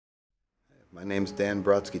My name's Dan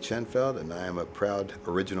Brodsky-Chenfeld, and I am a proud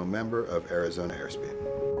original member of Arizona Airspeed.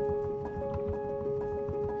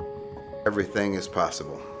 Everything is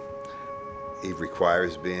possible. It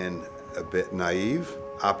requires being a bit naive,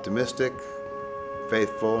 optimistic,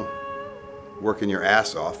 faithful, working your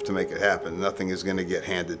ass off to make it happen. Nothing is going to get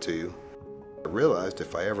handed to you. I realized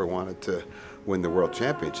if I ever wanted to win the World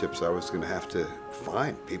Championships, I was going to have to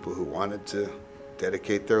find people who wanted to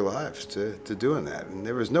dedicate their lives to doing that. And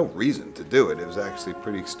there was no reason to do it. It was actually a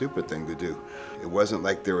pretty stupid thing to do. It wasn't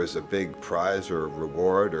like there was a big prize or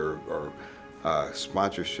reward or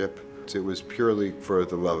sponsorship. It was purely for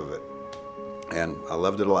the love of it. And I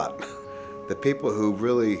loved it a lot. The people who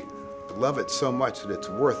really love it so much that it's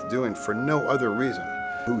worth doing for no other reason,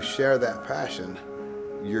 who share that passion,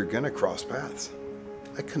 you're gonna cross paths.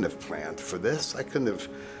 I couldn't have planned for this. I couldn't have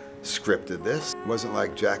scripted this. It wasn't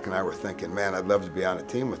like Jack and I were thinking, man, I'd love to be on a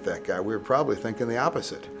team with that guy. We were probably thinking the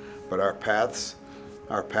opposite. But our paths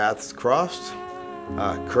crossed.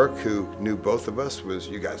 Kirk, who knew both of us, was,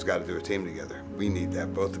 you guys got to do a team together. We need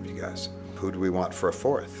that, both of you guys. Who do we want for a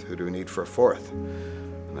fourth? Who do we need for a fourth?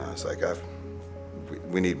 And I was like,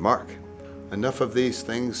 we need Mark. Enough of these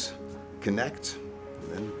things connect,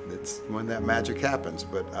 and it's when that magic happens.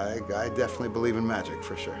 But I definitely believe in magic,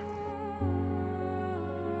 for sure.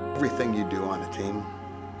 Everything you do on a team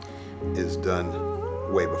is done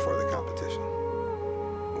way before the competition.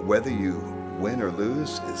 Whether you win or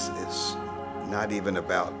lose is not even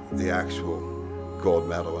about the actual gold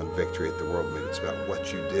medal and victory at the World Meet. It's about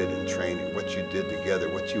what you did in training, what you did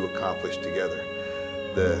together, what you accomplished together,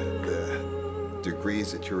 the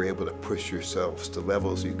degrees that you were able to push yourselves to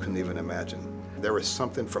levels you couldn't even imagine. There was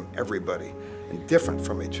something from everybody and different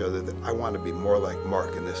from each other that I want to be more like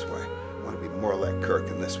Mark in this way. I want to be more like Kirk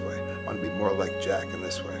in this way. I want to be more like Jack in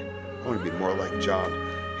this way. I want to be more like John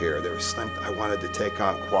here. There was something I wanted to take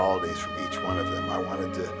on qualities from each one of them. I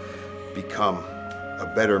wanted to become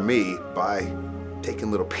a better me by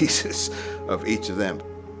taking little pieces of each of them.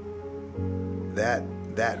 That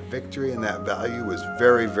victory and that value was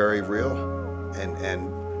very, very real.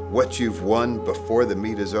 And what you've won before the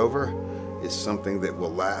meet is over is something that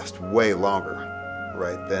will last way longer,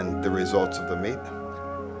 right, than the results of the meet.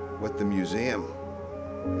 What the museum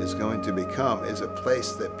is going to become is a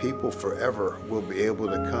place that people forever will be able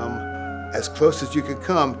to come as close as you could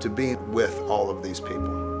come to being with all of these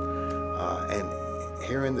people. And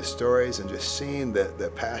hearing the stories and just seeing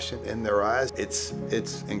the passion in their eyes, it's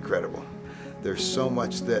incredible. There's so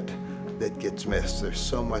much that gets missed. There's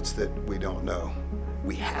so much that we don't know.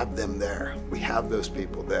 We have them there. We have those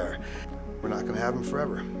people there. We're not going to have them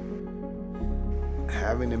forever.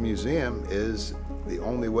 Having a museum is the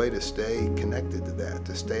only way to stay connected to that,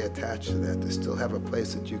 to stay attached to that, to still have a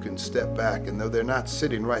place that you can step back, and though they're not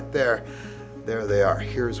sitting right there, there they are.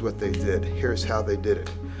 Here's what they did. Here's how they did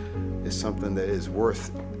it. Is something that is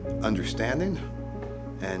worth understanding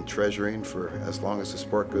and treasuring for as long as the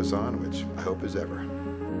sport goes on, which I hope is ever.